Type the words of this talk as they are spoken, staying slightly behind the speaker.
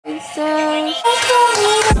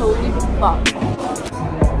fuck.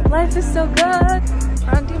 Life is so good.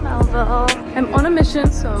 Auntie Melville. I'm on a mission,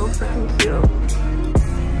 so freaking cute.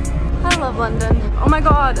 I love London. Oh my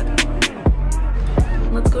god.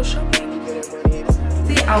 Let's go shopping.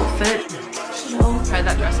 The outfit. No. Tried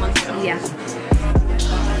that dress once too. Yeah.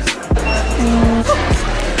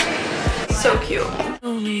 So cute.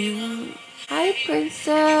 Hi,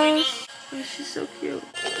 princess. Oh, she's so cute.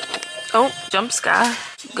 Oh, jump scare.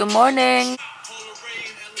 Good morning.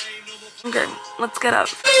 Okay, let's get up.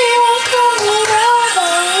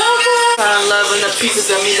 I love when the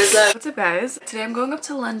pieces of meat is there. What's up, guys? Today I'm going up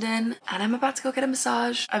to London and I'm about to go get a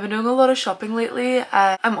massage. I've been doing a lot of shopping lately.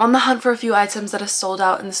 I'm on the hunt for a few items that are sold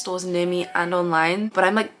out in the stores near me and online, but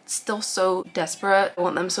I'm like still so desperate. I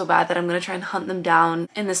want them so bad that I'm gonna try and hunt them down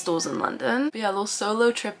in the stores in London. But yeah, a little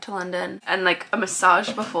solo trip to London and like a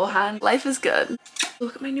massage beforehand. Life is good.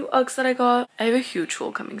 Look at my new Uggs that I got. I have a huge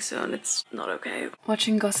haul coming soon. It's not okay.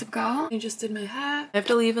 Watching Gossip Girl. I just did my hair. I have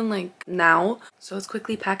to leave in like now, so let's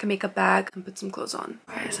quickly pack a makeup bag and put some clothes on.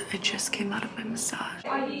 Guys, I just came out of my massage.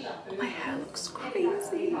 My hair looks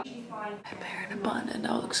crazy. I have hair in a bun and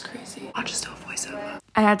now it looks crazy. I'll just do a voiceover.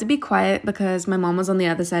 I had to be quiet because my mom was on the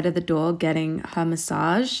other side of the door getting her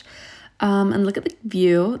massage. And look at the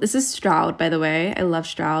view. This is Stroud, by the way. I love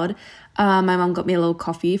Stroud. My mom got me a little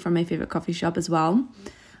coffee from my favorite coffee shop as well,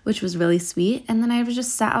 which was really sweet. And then I was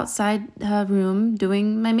just sat outside her room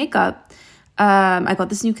doing my makeup. I got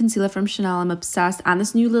this new concealer from Chanel. I'm obsessed. And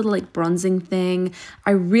this new little like bronzing thing.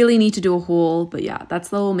 I really need to do a haul. But yeah, that's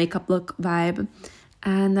the little makeup look vibe.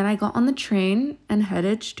 And then I got on the train and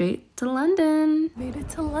headed straight to London. Made it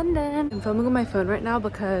to London. I'm filming on my phone right now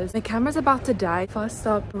because my camera's about to die. First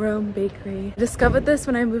stop, Rome Bakery. I discovered this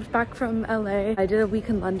when I moved back from LA. I did a week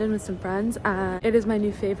in London with some friends and it is my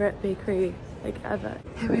new favorite bakery like ever.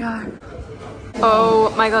 Here we are.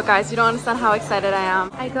 Oh my god, guys, you don't understand how excited I am.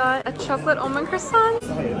 I got a chocolate almond croissant.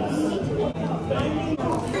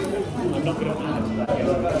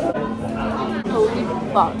 Holy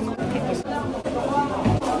fuck.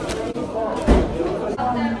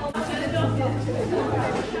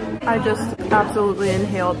 I just absolutely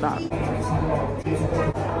inhaled that.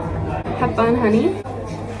 Have fun, honey.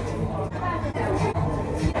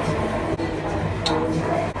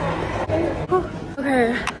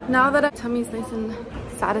 Okay, now that my tummy's nice and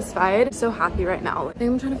satisfied, I'm so happy right now. I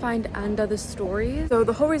think I'm trying to find Under the Stories. So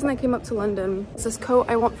the whole reason I came up to London is this coat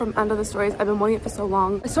I want from Under the Stories. I've been wanting it for so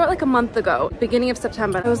long. I saw it like a month ago, beginning of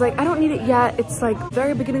September. I was like, I don't need it yet. It's like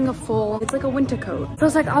very beginning of fall. It's like a winter coat. So I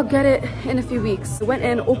was like, I'll get it in a few weeks. I went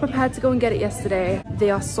in all prepared to go and get it yesterday.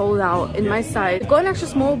 They are sold out in my size. I've got an extra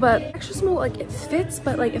small, but extra small, like it fits,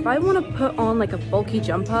 but like if I want to put on like a bulky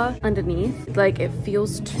jumper underneath, like it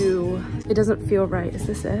feels too, it doesn't feel right. Is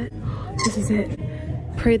this it? This is it.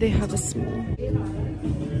 Pray they have a small.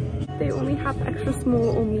 They only have extra small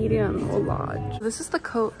or medium or large. This is the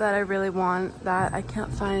coat that I really want that I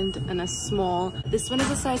can't find in a small. This one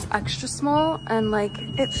is a size extra small and like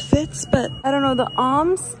it fits, but I don't know, the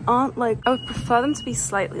arms aren't like, I would prefer them to be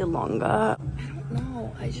slightly longer. I don't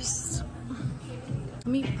know, I just, let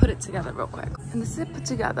me put it together real quick. And this is it put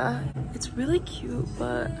together. It's really cute,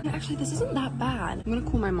 but actually this isn't that bad. I'm gonna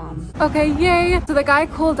call my mom. Okay, yay. So the guy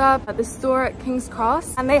called up at the store at King's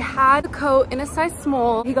Cross and they had the coat in a size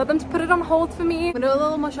small. He got them to put it on hold for me. I'm gonna do a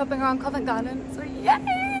little more shopping around Covent Garden. So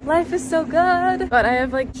yay! Life is so good. But I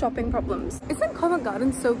have like shopping problems. Isn't Covent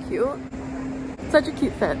Garden so cute? Such a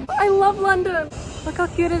cute fit. I love London. Look how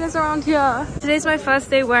cute it is around here. Today's my first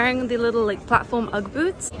day wearing the little like platform Ugg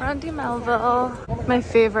boots. Brandy Melville, my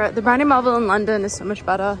favorite. The Brandy Melville in London is so much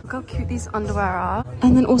better. Look how cute these underwear are.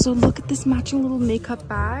 And then also look at this matching little makeup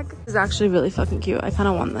bag. This is actually really fucking cute. I kind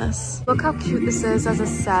of want this. Look how cute this is as a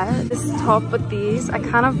set. This top with these, I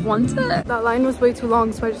kind of want it. That line was way too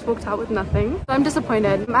long, so I just walked out with nothing. So I'm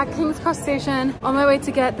disappointed. I'm at King's Cross Station on my way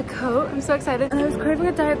to get the coat. I'm so excited. And I was craving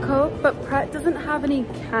a Diet Coke, but Pret doesn't have any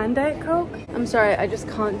canned Diet Coke. I'm sorry, I just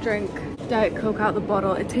can't drink Diet Coke out the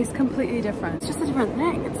bottle. It tastes completely different. It's just a different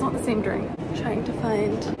thing. It's not the same drink. I'm trying to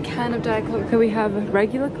find a can of Diet Coke. Could we have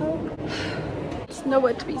regular Coke? It's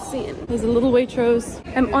nowhere to be seen. There's a little Waitrose.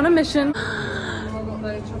 I'm on a mission.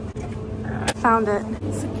 Found it.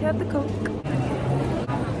 Secured the Coke.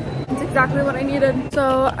 It's exactly what I needed.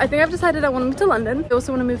 So I think I've decided I want to move to London. I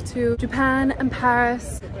also want to move to Japan and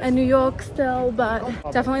Paris and New York still, but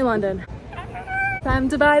definitely London. Time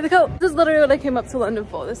to buy the coat. This is literally what I came up to London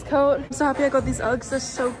for, this coat. I'm so happy I got these Uggs. They're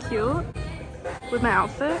so cute with my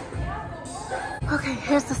outfit. Okay,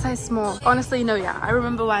 here's the size small. Honestly, no, yeah, I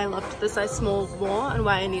remember why I loved the size small more and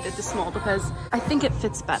why I needed the small because I think it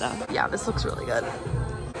fits better. Yeah, this looks really good.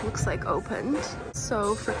 looks like opened.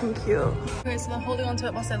 So freaking cute. Okay, so I'm holding on to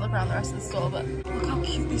it whilst I look around the rest of the store, but look how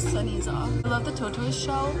cute these sunnies are. I love the tortoise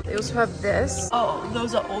shell. They also have this. Oh,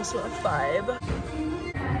 those are also a vibe.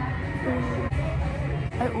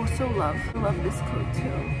 I also love this coat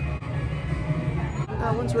too.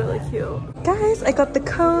 That one's really cute. Guys, I got the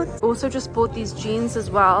coat. Also just bought these jeans as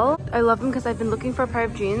well. I love them because I've been looking for a pair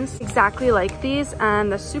of jeans exactly like these,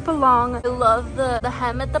 and they're super long. I love the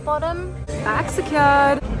hem at the bottom. Back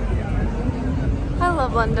secured. I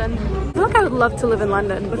love London. I feel like I would love to live in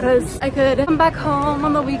London because I could come back home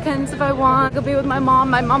on the weekends if I want. I could be with my mom.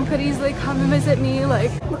 My mom could easily come and visit me.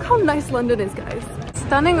 Like, look how nice London is, guys.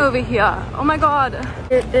 Stunning over here. Oh my god.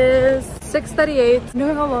 It is 6:38. I'm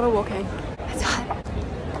doing a lot of walking. It's hot.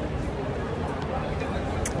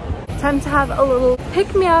 Time to have a little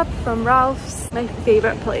pick-me-up from Ralph's, my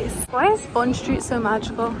favorite place. Why is Bond Street so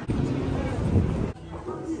magical?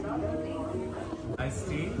 Iced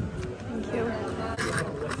tea. Thank you.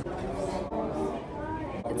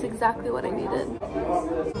 It's exactly what I needed.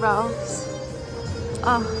 Ralph's.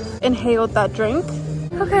 Inhaled that drink.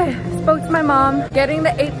 Okay, spoke to my mom. Getting the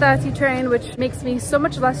 8:30 train, which makes me so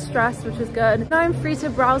much less stressed, which is good. Now I'm free to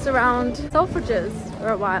browse around Selfridges for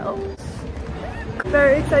a while.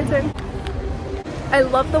 Very exciting. I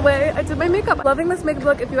love the way I did my makeup. Loving this makeup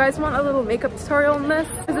look. If you guys want a little makeup tutorial on this,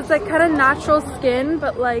 because it's like kind of natural skin,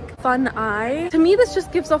 but like fun eye. To me, this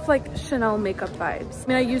just gives off like Chanel makeup vibes. I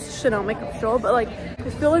mean, I use Chanel makeup, sure, but like I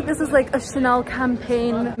feel like this is like a Chanel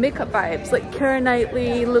campaign makeup vibes. Like Keira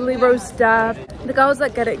Knightley, Lily Rose Depp. The girls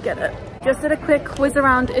that get it, get it. Just did a quick whiz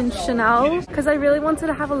around in Chanel because I really wanted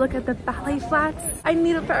to have a look at the ballet flats. I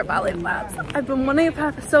need a pair of ballet flats. I've been wanting a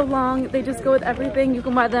pair for so long. They just go with everything. You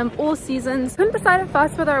can wear them all seasons. Couldn't decide at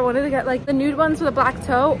first whether I wanted to get like the nude ones with a black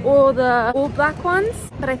toe or the all black ones.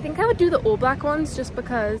 But I think I would do the all black ones just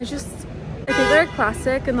because it's just, I think they're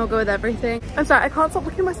classic and they'll go with everything. I'm sorry, I can't stop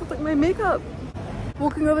looking at myself like my makeup.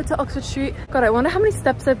 Walking over to Oxford Street. God, I wonder how many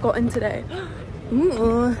steps I've gotten today.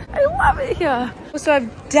 Ooh, I love it here. So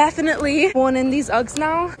I've definitely worn in these Uggs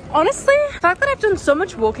now. Honestly, the fact that I've done so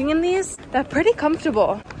much walking in these, they're pretty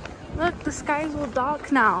comfortable. Look, the sky is all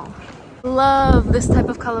dark now. Love this type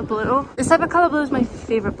of color blue. This type of color blue is my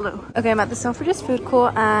favorite blue. Okay, I'm at the Selfridges food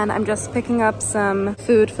court and I'm just picking up some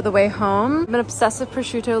food for the way home. I've been obsessed with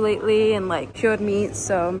prosciutto lately and like cured meat,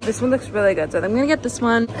 so this one looks really good. So I'm gonna get this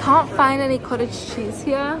one. Can't find any cottage cheese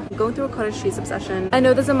here. I'm going through a cottage cheese obsession. I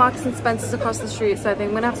know there's a Marks and Spencer's across the street, so I think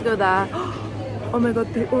I'm gonna have to go there. Oh my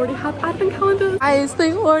god, they already have advent calendars. Guys,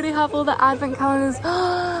 they already have all the advent calendars.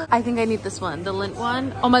 I think I need this one, the lint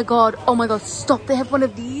one. Oh my god, stop. They have one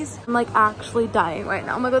of these. I'm like actually dying right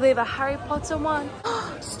now. Oh my god, they have a Harry Potter one.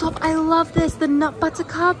 Stop, I love this, the nut butter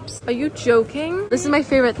cups. Are you joking? This is my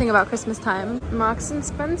favorite thing about Christmas time. Marks and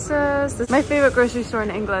Spencer's. This is my favorite grocery store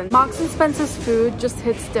in England. Marks and Spencer's food just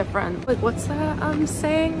hits different. Like, what's that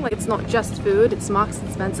saying? Like, it's not just food, it's Marks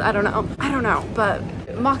and Spencer. I don't know, but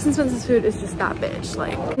Marks and Spencer's food is just that bitch.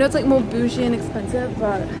 Like, I know it's like more bougie and expensive,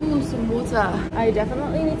 but ooh, some water. I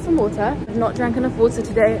definitely need some water. I've not drank enough water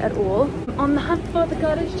today at all. I'm on the hunt for the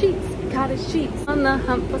cottage cheese. Cottage cheese. On the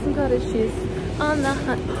hunt for some cottage cheese. On the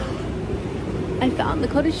hunt. I found the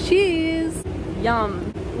cottage cheese.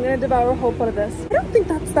 Yum. I'm gonna devour a whole pot of this. I don't think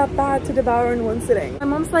that's that bad to devour in one sitting. My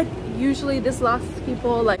mom's like, usually this lasts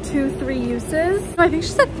people like 2-3 uses. So I think she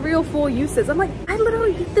said 3 or 4 uses. I'm like, I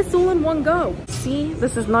literally eat this all in one go. See,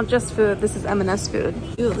 this is not just food, this is M&S food.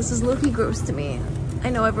 Ew, this is low-key gross to me. I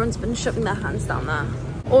know everyone's been shoving their hands down there.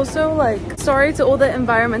 Also, like, sorry to all the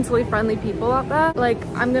environmentally friendly people out there. Like,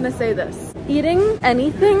 I'm gonna say this. Eating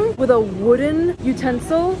anything with a wooden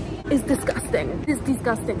utensil is disgusting. It's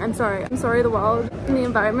disgusting. I'm sorry. I'm sorry the world and the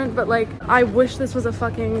environment, but like, I wish this was a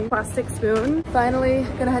fucking plastic spoon. Finally,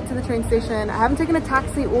 gonna head to the train station. I haven't taken a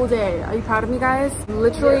taxi all day. Are you proud of me, guys?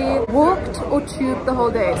 Literally walked or tubed the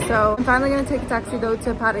whole day. So I'm finally gonna take a taxi though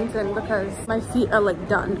to Paddington because my feet are like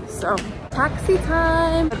done. So taxi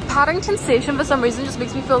time. But Paddington Station for some reason just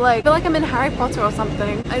makes me feel like I'm in Harry Potter or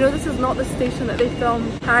something. I know this is not the station that they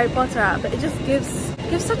filmed Harry Potter at, but it just gives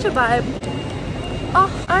such a vibe.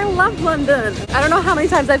 Oh, I love London. I don't know how many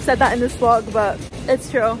times I've said that in this vlog, but it's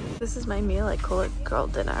true. This is my meal. I call it girl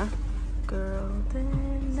dinner. Girl dinner.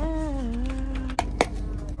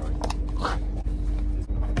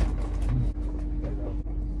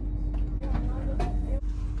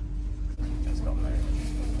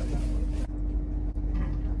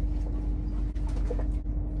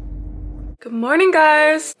 Good Morning,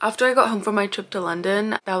 guys. After I got home from my trip to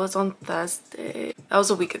London, that was on Thursday. That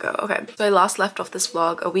was a week ago. Okay, so I last left off this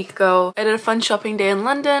vlog a week ago. I did a fun shopping day in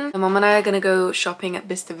London. My mom and I are gonna go shopping at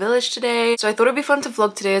Bicester Village today, so I thought it'd be fun to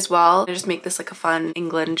vlog today as well. I just make this like a fun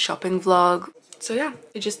England shopping vlog. So yeah,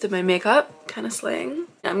 I just did my makeup, kind of slaying.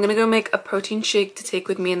 I'm gonna go make a protein shake to take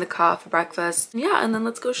with me in the car for breakfast. Yeah, and then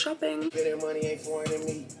let's go shopping.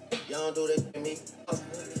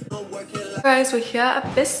 Guys, we're here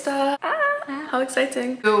at Bicester. How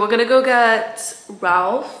exciting. So we're gonna go get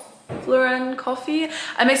Ralph Lauren coffee.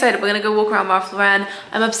 I'm excited. We're gonna go walk around Ralph Lauren.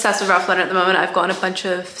 I'm obsessed with Ralph Lauren at the moment. I've gotten a bunch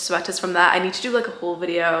of sweaters from there. I need to do like a whole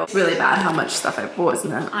video. Really bad how much stuff I bought,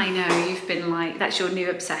 isn't it? I know, you've been like, that's your new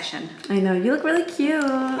obsession. I know, you look really cute.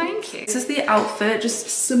 Thank you. This is the outfit, just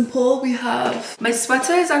simple. We have, my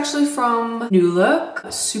sweater is actually from New Look.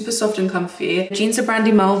 Super soft and comfy. Jeans are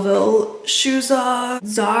Brandy Melville. Shoes are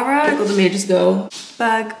Zara. I got them ages ago.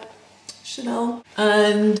 Bag, Chanel.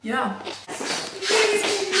 And yeah.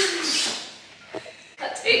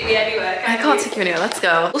 Take me anywhere. I can't take you anywhere, let's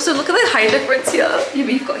go. Also, look at the height difference here. Yeah,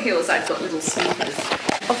 but you've got heels, I've got little sneakers.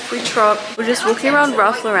 Off we trot. We're just walking around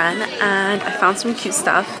Ralph Lauren and I found some cute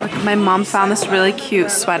stuff. Like my mom found this really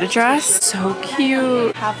cute sweater dress. So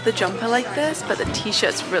cute. Have the jumper like this, but the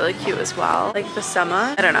t-shirt's really cute as well. Like for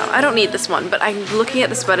summer. I don't know. I don't need this one, but I'm looking at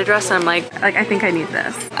the sweater dress and I'm like I think I need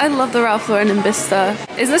this. I love the Ralph Lauren in Bicester.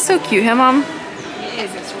 Isn't this so cute here, Mom? It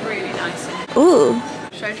is, it's really nice. Ooh.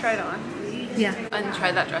 Should I try it on? Yeah. And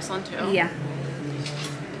try that dress on too? Yeah.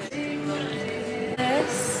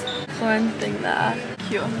 This one thing there.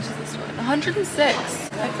 Cute. How much is this one?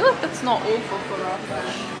 106. I feel like that's not awful for Ralph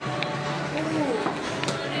Lauren.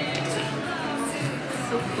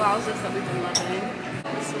 Silk blouses that we've been loving.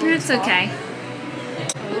 It's okay.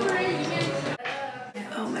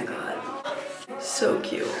 Oh my god. So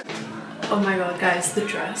cute. Oh my god, guys, the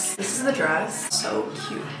dress. This is the dress. So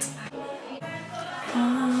cute.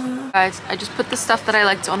 Guys, I just put the stuff that I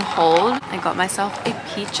liked on hold. I got myself a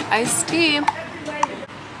peach iced tea.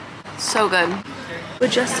 So good. We're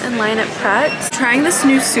just in line at Pret. Trying this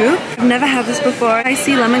new soup. I've never had this before. I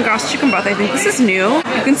see lemongrass chicken broth. I think this is new.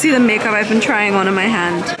 You can see the makeup I've been trying on in my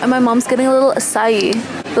hand. And my mom's getting a little acai.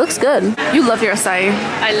 It looks good. You love your acai.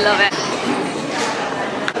 I love it.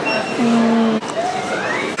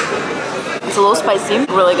 It's a little spicy.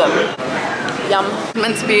 Really good. Yum.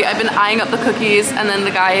 Meant to be. I've been eyeing up the cookies and then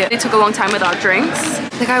the guy, they took a long time with our drinks.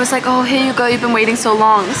 The guy was like, oh, here you go, you've been waiting so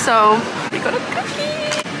long. So we got a cookie.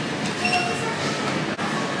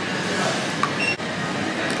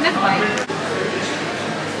 Never mind.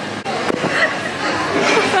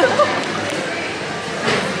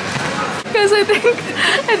 Guys, I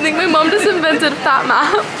think my mom just invented fat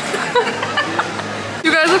math.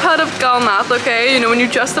 You guys have heard of girl math, okay? You know, when you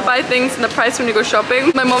justify things and the price when you go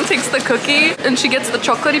shopping. My mom takes the cookie and she gets the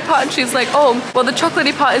chocolatey part and she's like, oh, well the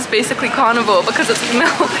chocolatey part is basically carnivore because it's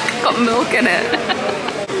milk. Got milk in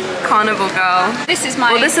it. Carnivore girl. This is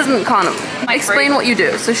my... Well, this isn't carnivore. Explain fruit. what you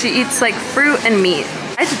do. So she eats like fruit and meat.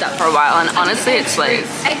 I did that for a while and honestly it's like...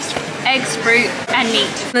 Eggs, fruit, and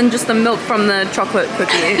meat. Then just the milk from the chocolate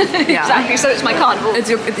cookie. Yeah. Exactly, so it's my carnivore. It's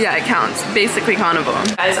your, yeah, it counts. Basically carnivore.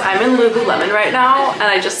 Guys, I'm in Lululemon right now and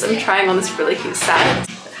I just am trying on this really cute set.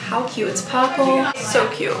 How cute, it's purple. So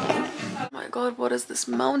cute. Oh my god, what is this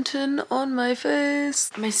mountain on my face?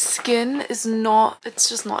 My skin is not, it's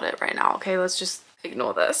just not it right now, okay? Let's just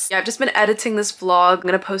ignore this. Yeah, I've just been editing this vlog. I'm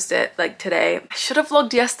gonna post it like today. I should have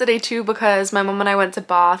vlogged yesterday too because my mom and I went to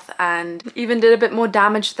Bath and even did a bit more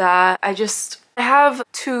damage there. I have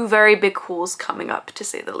two very big hauls coming up, to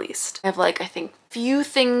say the least. I have like, I think, few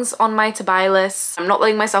things on my to buy list. I'm not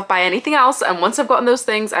letting myself buy anything else, and once I've gotten those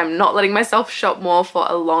things, I'm not letting myself shop more for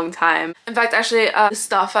a long time. In fact, actually, the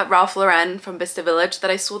stuff at Ralph Lauren from Bicester Village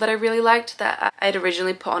that I saw that I really liked that I had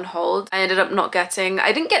originally put on hold, I ended up not getting.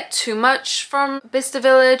 I didn't get too much from Bicester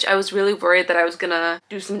Village. I was really worried that I was gonna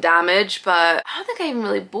do some damage, but I don't think I even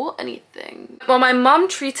really bought anything. Well, my mom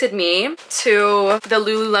treated me to the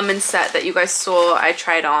Lululemon set that you guys saw I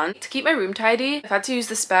tried on. To keep my room tidy, I've had to use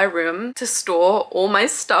the spare room to store all my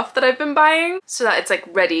stuff that I've been buying so that it's like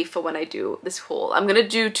ready for when I do this haul. I'm gonna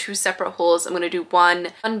do two separate hauls. I'm gonna do one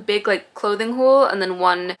big like clothing haul and then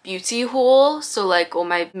one beauty haul. So like all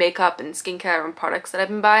my makeup and skincare and products that I've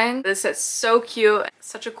been buying. This set's so cute.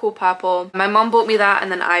 Such a cool purple. My mom bought me that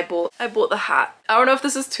and then I bought the hat. I don't know if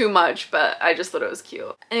this is too much, but I just thought it was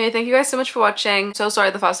cute. Anyway, thank you guys so much for watching. So sorry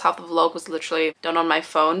the first half of the vlog was literally done on my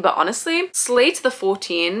phone, but honestly, Slay to the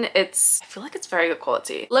 14, I feel like it's very good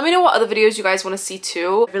quality. Let me know what other videos you guys want to see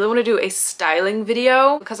too. I really want to do a styling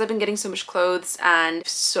video because I've been getting so much clothes and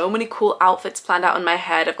so many cool outfits planned out in my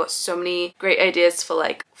head. I've got so many great ideas for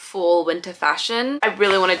like fall winter fashion. I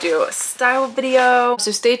really want to do a style video,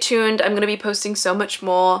 so stay tuned. I'm going to be posting so much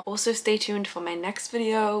more. Also stay tuned for my next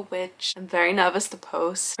video, which I'm very nervous to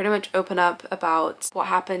post. Pretty much open up about what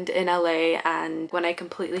happened in LA and when I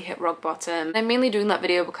completely hit rock bottom. I'm mainly doing that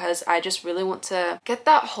video because I just really want to get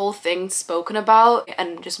that whole thing spoken about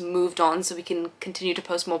and just moved on so we can continue to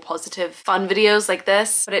post more positive, fun videos like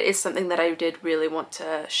this. But it is something that I did really want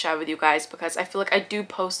to share with you guys because I feel like I do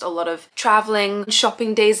post a lot of traveling,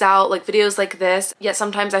 shopping days out, like videos like this, yet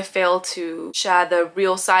sometimes I fail to share the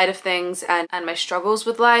real side of things and my struggles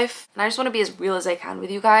with life. And I just want to be as real as I can with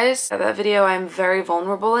you guys. So that video, I'm very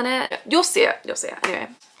vulnerable in it. You'll see it. You'll see it. Anyway,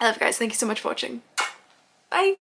 I love you guys. Thank you so much for watching. Bye.